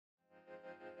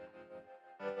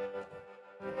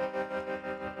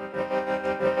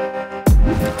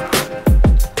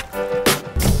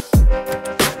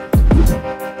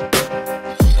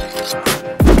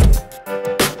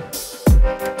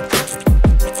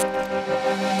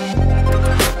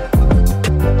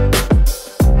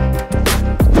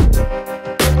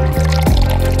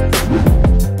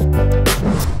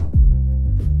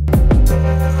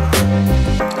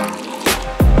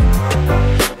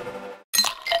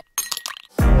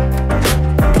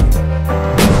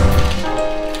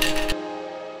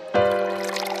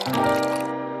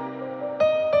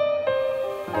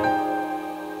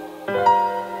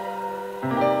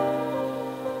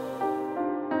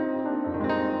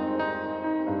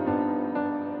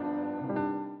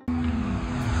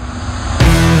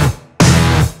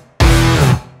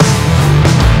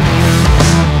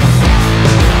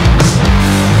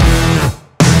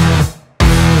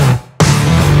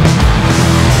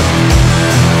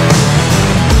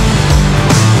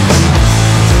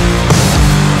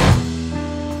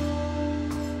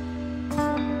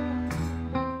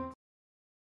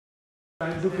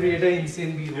create an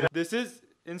insane B-roll. This is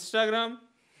Instagram.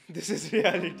 This is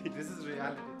reality. This is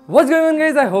reality. What's going on,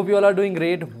 guys? I hope you all are doing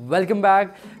great. Welcome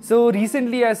back. So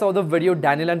recently I saw the video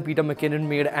Danial and Peter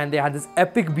made, and they had this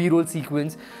epic B-roll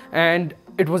sequence and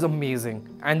it was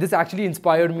amazing. And this actually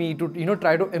inspired me to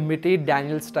try to imitate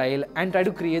Daniel's style and try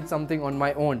to create something on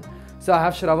my own. So I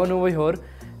have Shravan over here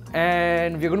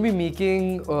and we're going to be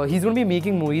making, he's going to be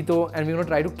making mojito, and we're going to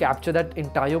try to capture that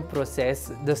entire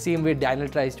process the same way Daniel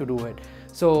tries to do it.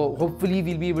 So hopefully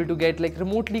we'll be able to get like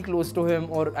remotely close to him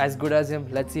or as good as him.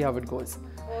 Let's see how it goes.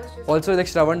 Also, like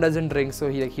Shravan doesn't drink, so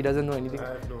he doesn't know anything. I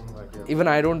have no idea. Even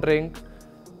I don't drink.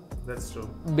 That's true.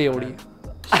 Beodi.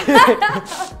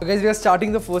 So guys, we are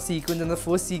starting the first sequence, and the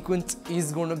first sequence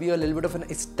is going to be a little bit of an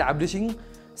establishing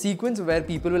sequence where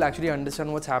people will actually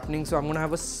understand what's happening. So I'm going to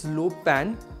have a slow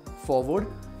pan forward,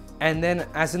 and then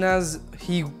as soon as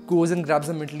he goes and grabs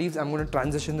the mint leaves, I'm going to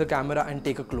transition the camera and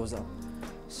take a close-up.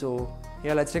 So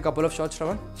yeah, let's take a couple of shots,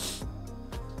 Shravan.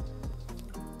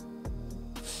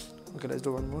 Okay, let's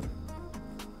do one more.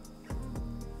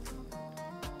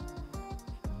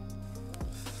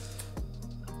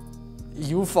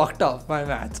 You fucked up my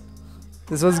math.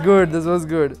 This was good, this was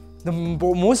good. The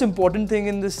most important thing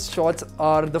in this shots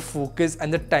are the focus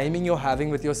and the timing you're having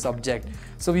with your subject.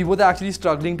 So we both are actually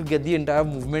struggling to get the entire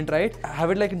movement right. I have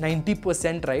it like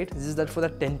 90% right. This is that for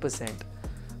that 10%.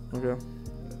 Okay.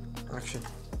 Action.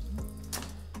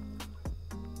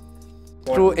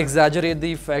 To exaggerate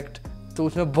the effect, तो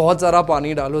उसमें बहुत सारा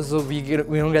पानी डालो, so we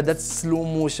don't get that slow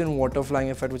motion water flying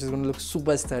effect, which is going to look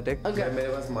super aesthetic. Okay.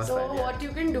 So what you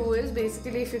can do is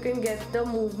basically, if you can get the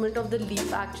movement of the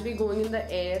leaf actually going in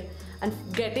the air and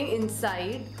getting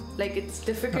inside, like it's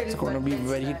difficult. It's going to be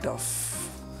very tough.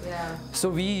 Yeah. So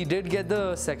we did get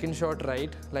the second shot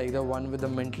right, like the one with the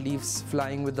mint leaves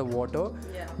flying with the water.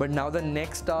 Yeah. But now the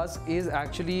next task is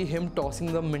actually him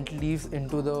tossing the mint leaves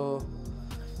into the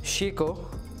shaker,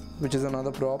 which is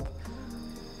another prop.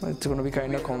 It's going to be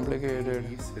kind of complicated.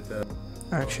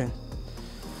 Action.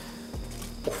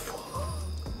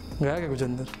 गया क्या कुछ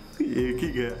अंदर? एक ही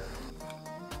गया.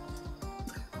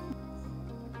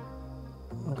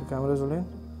 Okay, camera is rolling.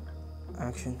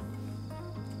 Action.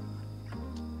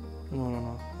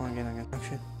 No. Again.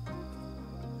 Action.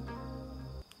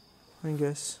 I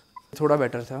guess. थोड़ा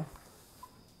better था.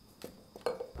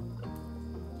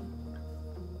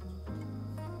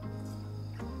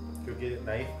 क्योंकि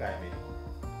knife का है मेरी.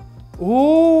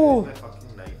 ओह,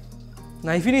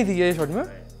 नाइफ ही नहीं थी ये शॉट में.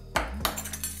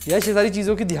 यश, ये सारी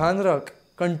चीजों की ध्यान रख.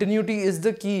 Continuity is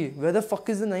the key. Where the fuck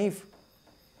is the knife?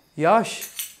 यश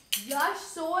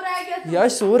सो रहा है क्या तू?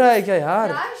 यश सो रहा है क्या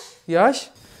यार? यश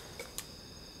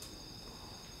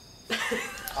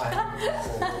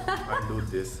undo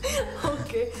this.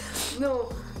 Okay. No.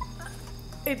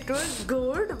 It was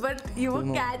good, but you were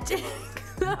catching.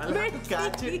 I'll have to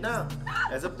catch it now.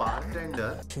 As a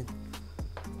bartender.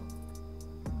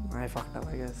 I fucked up,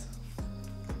 I guess.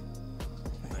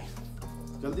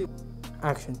 Jaldi.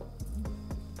 Action.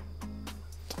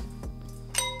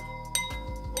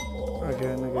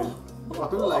 Again.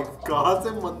 Like कहाँ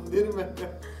से मंदिर में?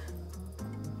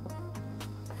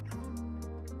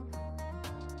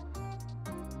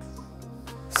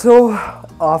 So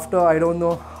after I don't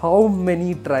know how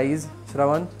many tries,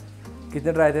 Shravan,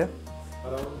 कितने try थे?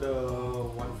 Around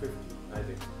 150, I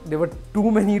think. There were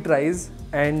too many tries,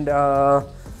 and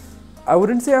I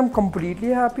wouldn't say I'm completely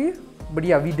happy, but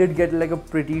yeah, we did get like a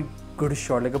pretty good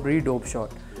shot, like a pretty dope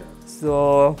shot. Yeah.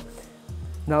 So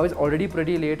now it's already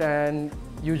pretty late, and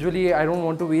usually I don't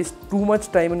want to waste too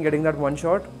much time in getting that one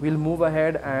shot. We'll move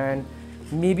ahead, and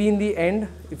maybe in the end,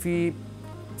 if we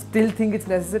still think it's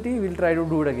necessary, we'll try to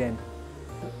do it again.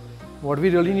 What we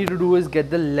really need to do is get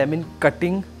the lemon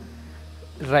cutting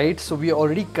right. So we are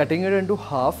already cutting it into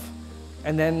half,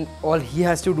 and then all he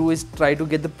has to do is try to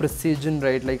get the precision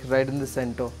right, like right in the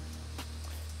center.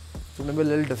 So maybe a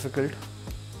little difficult.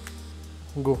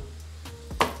 Go.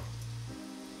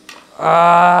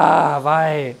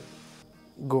 Why?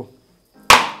 Go.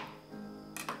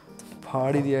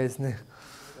 फाड़ ही दिया इसने.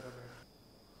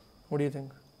 What do you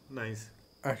think? Nice.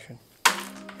 Action.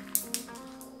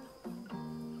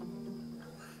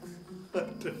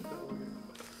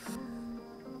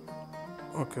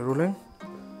 Okay, rolling.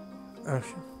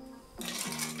 Action.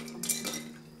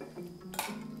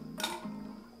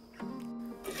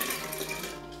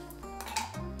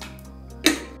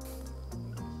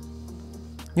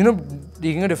 You know,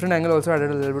 taking a different angle also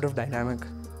added a little bit of dynamic.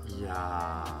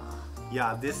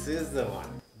 Yeah, this is the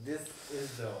one.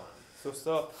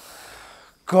 So.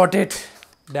 Got it.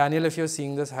 Daniel, if you're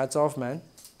seeing this, hats off, man.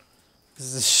 This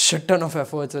is a shit ton of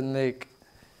efforts and like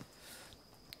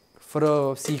for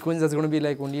a sequence that's going to be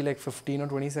like only like 15 or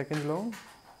 20 seconds long.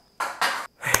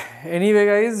 Anyway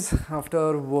guys,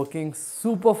 after working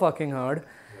super fucking hard,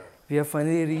 we have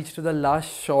finally reached to the last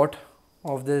shot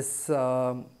of this,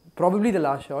 probably the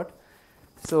last shot.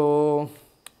 So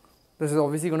this is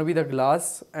obviously going to be the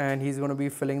glass, and he's going to be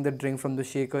filling the drink from the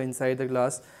shaker inside the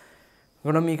glass.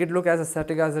 I'm going to make it look as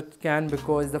aesthetic as it can,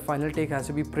 because the final take has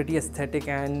to be pretty aesthetic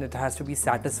and it has to be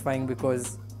satisfying,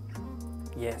 because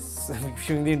yes, I'm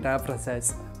showing the entire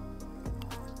process.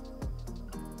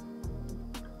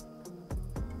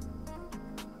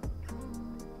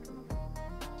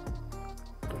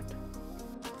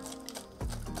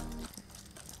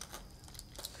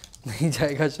 नहीं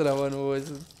जाएगा श्रवण वो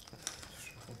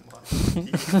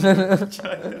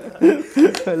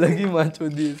अलग ही माच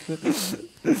होती है इसमें.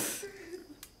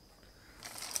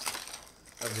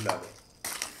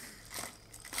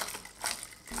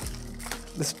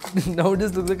 Now it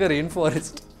just looks like a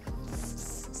rainforest.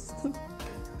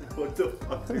 What the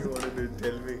fuck do you want to do?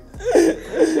 Tell me.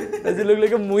 Does it look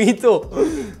like a mojito?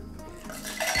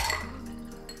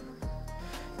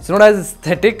 It's not as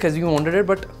aesthetic as you wanted it,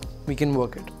 but we can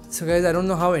work it. So guys, I don't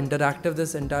know how interactive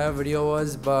this entire video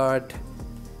was, but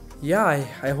yeah,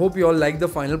 I hope you all like the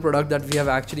final product that we have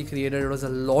actually created. It was a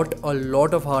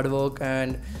lot of hard work,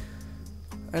 and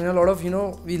a lot of,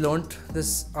 we learnt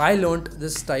this. I learnt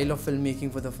this style of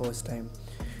filmmaking for the first time.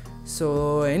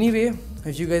 So anyway,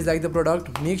 if you guys like the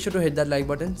product, make sure to hit that like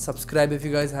button, subscribe if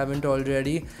you guys haven't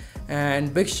already,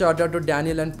 and big shout out to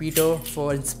Danial and Peter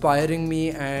for inspiring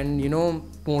me and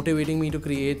motivating me to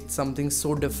create something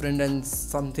so different and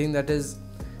something that is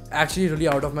actually really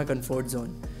out of my comfort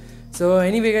zone. So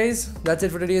anyway guys, that's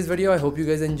it for today's video. I hope you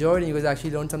guys enjoyed and you guys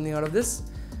actually learned something out of this,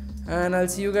 and I'll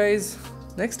see you guys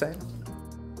next time.